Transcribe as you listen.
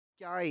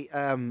Gary,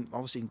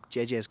 obviously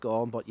JJ's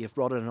gone, but you've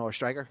brought in another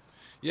striker.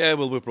 Yeah,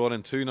 well, we've brought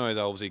in two now.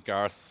 Obviously,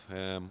 Garth,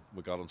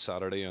 we got on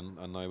Saturday, and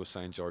now we've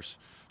signed Josh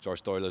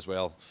Doyle as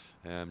well.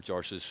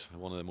 Josh is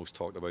one of the most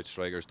talked about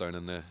strikers down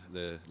in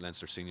the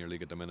Leinster Senior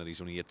League at the minute. He's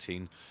only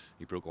 18.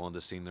 He broke on the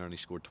scene there and he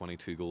scored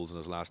 22 goals in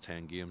his last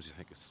 10 games. I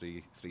think it's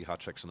three hat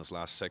tricks in his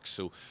last 6.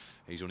 So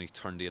he's only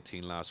turned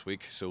 18 last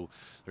week. So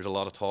there's a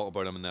lot of talk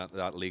about him in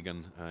that league.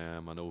 And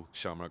I know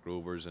Shamrock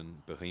Rovers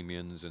and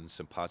Bohemians and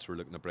St Pat's were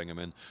looking to bring him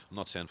in. I'm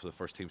not saying for the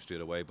first team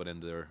straight away, but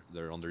in their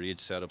underage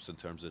setups in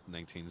terms of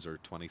 19s or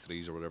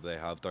 23s or whatever they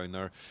have down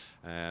there.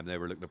 They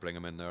were looking to bring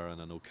him in there,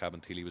 and I know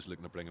Kevin Teely was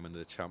looking to bring him into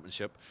the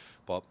championship.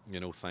 But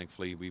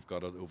thankfully we've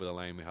got it over the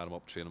line. We had him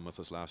up training with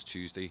us last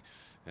Tuesday.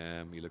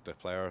 He looked a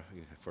player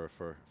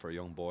for a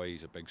young boy.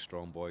 He's a big,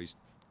 strong boy. He's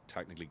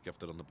technically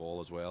gifted on the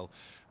ball as well,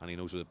 and he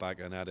knows what the back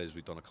end that is.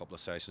 We've done a couple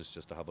of sessions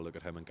just to have a look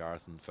at him and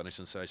Garth, and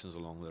finishing sessions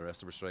along with the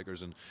rest of our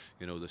strikers, and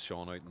the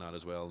Sean out and that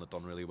as well, and they've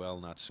done really well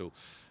in that. So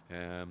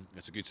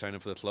it's a good signing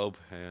for the club.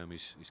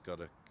 He's got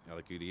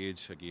a good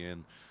age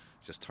again.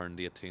 Just turned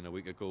 18 a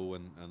week ago,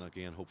 and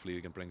again hopefully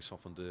we can bring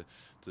something to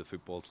the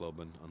football club,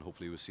 and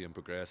hopefully we'll see him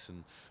progress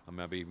and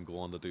maybe even go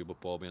on to do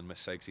what Bobby and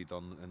Miss Sykesy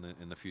done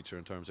in the future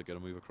in terms of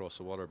getting a move across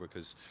the water,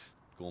 because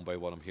going by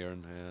what I'm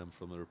hearing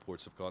from the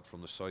reports I've got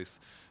from the south,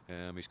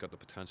 he's got the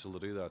potential to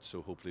do that.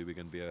 So hopefully we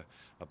can be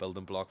a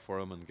building block for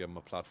him and give him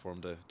a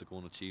platform to go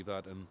and achieve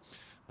that. And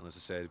as I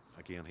said,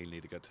 again, he'll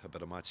need to get a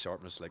bit of match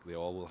sharpness like they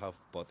all will have.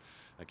 But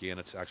again,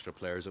 it's extra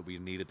players that we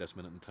need at this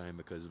minute in time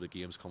because the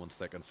game's coming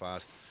thick and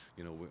fast.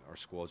 Our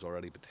squad's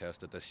already been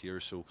tested this year.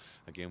 So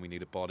again, we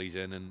needed bodies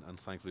in, and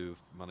thankfully we've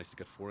managed to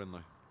get 4 in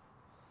now.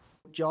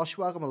 Josh,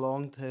 welcome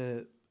along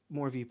to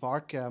Moorview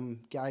Park.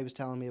 Gary was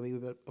telling me a wee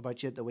bit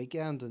about you at the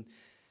weekend, and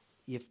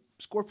you've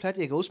scored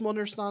plenty of goals from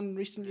understand in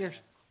recent years.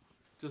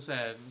 Just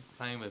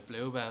playing with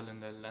Bluebell in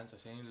the Leinster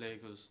Senior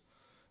League was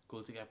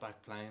good to get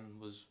back playing.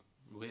 Was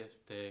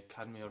with the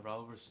Academy of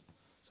Rovers,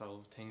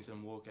 so things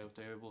didn't work out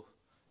there. But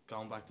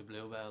going back to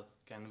Bluebell,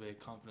 getting a bit of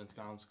confidence,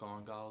 going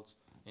scoring goals,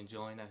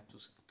 enjoying it,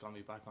 just got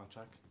me back on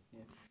track.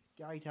 Yeah.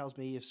 Gary tells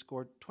me you've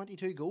scored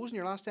 22 goals in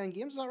your last 10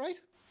 games. Is that right?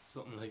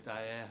 Something like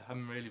that. Yeah,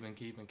 haven't really been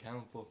keeping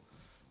count, but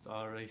it's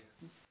all right.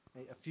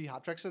 A few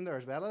hat tricks in there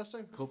as well, I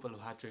assume. Couple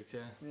of hat tricks,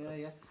 yeah.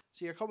 Yeah.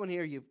 So you're coming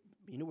here, you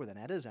know where the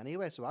net is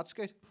anyway, so that's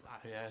good.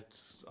 Yeah,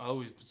 it's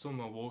always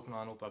something I'm working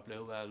on up at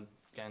Bluebell,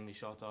 getting me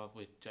shot off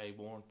with Jay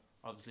Bourne,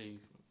 obviously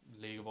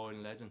League of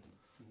Ireland legend.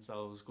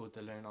 So it was good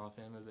to learn off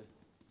him a bit.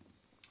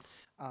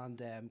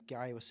 And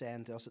Gary was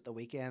saying to us at the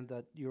weekend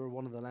that you're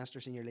one of the Leinster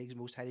Senior League's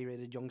most highly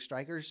rated young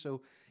strikers,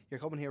 so you're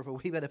coming here for a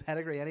wee bit of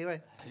pedigree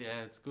anyway.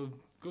 Yeah, it's good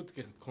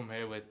to come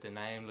here with the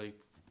name, like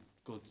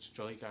good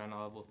striker and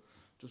all, but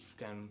just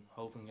getting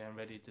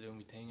ready to do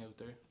my thing out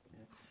there.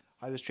 Yeah.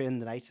 I was training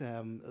tonight,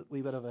 a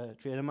wee bit of a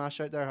training match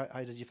out there.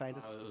 How did you find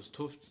it? It was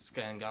tough just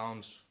getting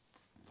going.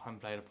 Haven't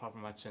played a proper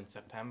match since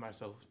September,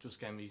 so just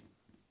getting my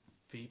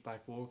feet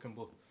back working,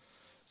 but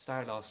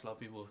started off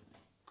sloppy but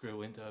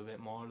grew into it a bit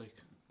more like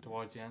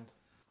towards the end.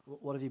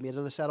 What have you made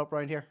of the setup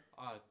around here?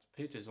 The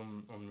pitch is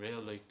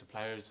unreal. Like the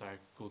players are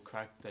good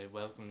crack, they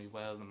welcome me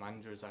well, the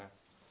managers are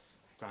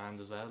grand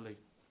as well, like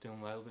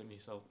doing well with me,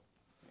 so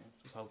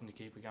just hoping to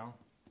keep it going.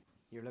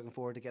 You're looking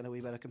forward to getting a wee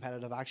bit of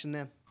competitive action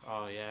then?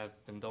 Oh yeah,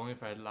 I've been doing it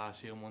for the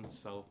last few months,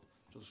 so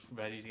just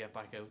ready to get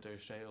back out there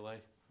straight away.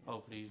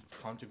 Hopefully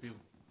contribute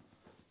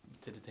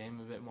to the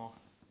team a bit more.